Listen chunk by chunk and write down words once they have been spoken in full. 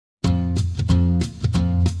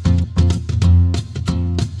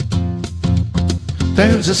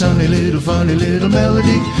There's a sunny little funny little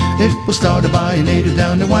melody. It was started by a native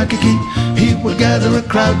down in Waikiki. He would gather a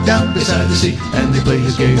crowd down beside the sea, and they play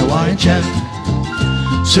his gay Hawaiian chant.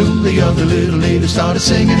 Soon the other little natives started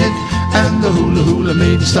singing it, and the hula hula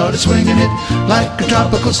maiden started swinging it like a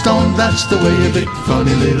tropical storm. That's the way of it,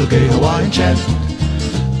 funny little gay Hawaiian chant.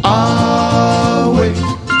 Awe,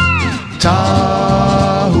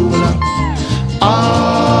 tahula,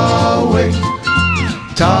 awe,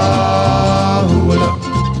 tahula.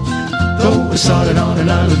 Though it started on an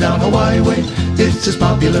island down Hawaii way, it's as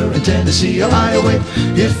popular in Tennessee or Iowa.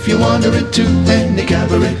 If you wander into any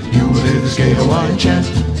cabaret, you will hear this gay Hawaiian chant.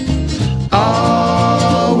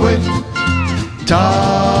 Awe,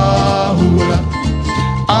 tahula,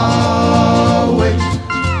 awe,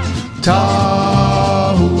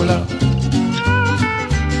 tahula.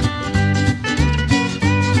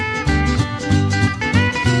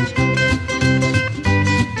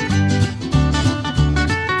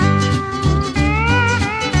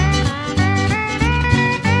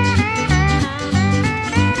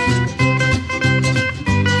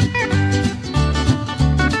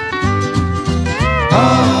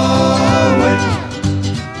 Awe,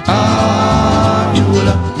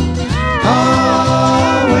 ahula,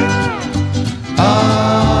 awe,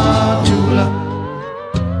 ahula.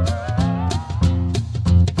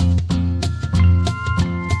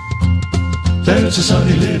 There's a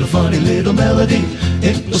sunny little funny little melody.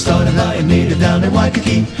 It was started by a native down in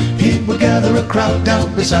Waikiki. He would gather a crowd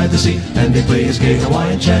down beside the sea, and they play his gay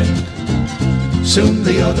Hawaiian chant. Soon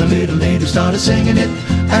the other little natives started singing it,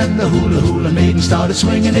 and the hula hula maiden started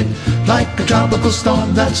swinging it like a tropical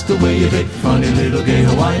storm. That's the way of it, funny little gay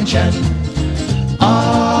Hawaiian chant.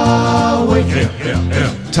 Awe,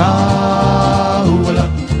 tahula,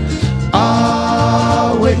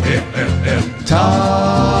 awe,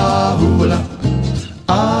 tahula,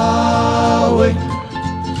 awe,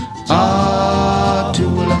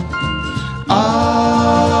 ahula,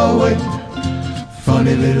 awe.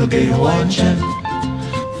 Funny little gay Hawaiian chant.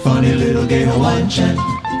 Funny little gay Hawaiian chant.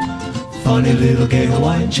 Funny little gay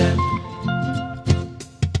Hawaiian chant.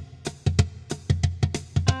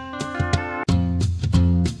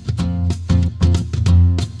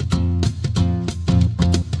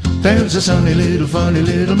 There's a sunny little funny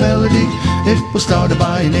little melody. It was started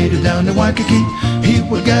by a native down in Waikiki. He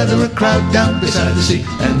would gather a crowd down beside the sea,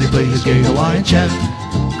 and they play his gay Hawaiian chant.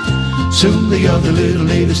 Soon the other little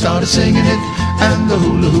natives started singing it, and the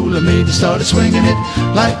hula hula maiden started swinging it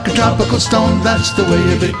like a tropical storm. That's the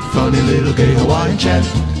way of it, funny little gay Hawaiian chant.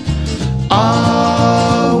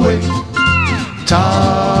 Awe,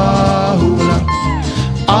 tahula,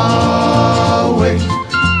 awe,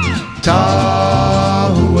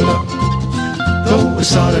 tahula. Though it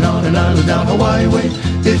started on an island down Hawaii way,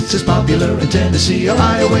 it's as popular in Tennessee or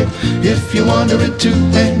Iowa. If you wander into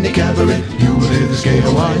any cabaret, you will hear this gay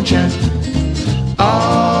Hawaiian chant.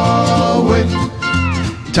 Awe,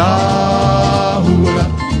 tahula.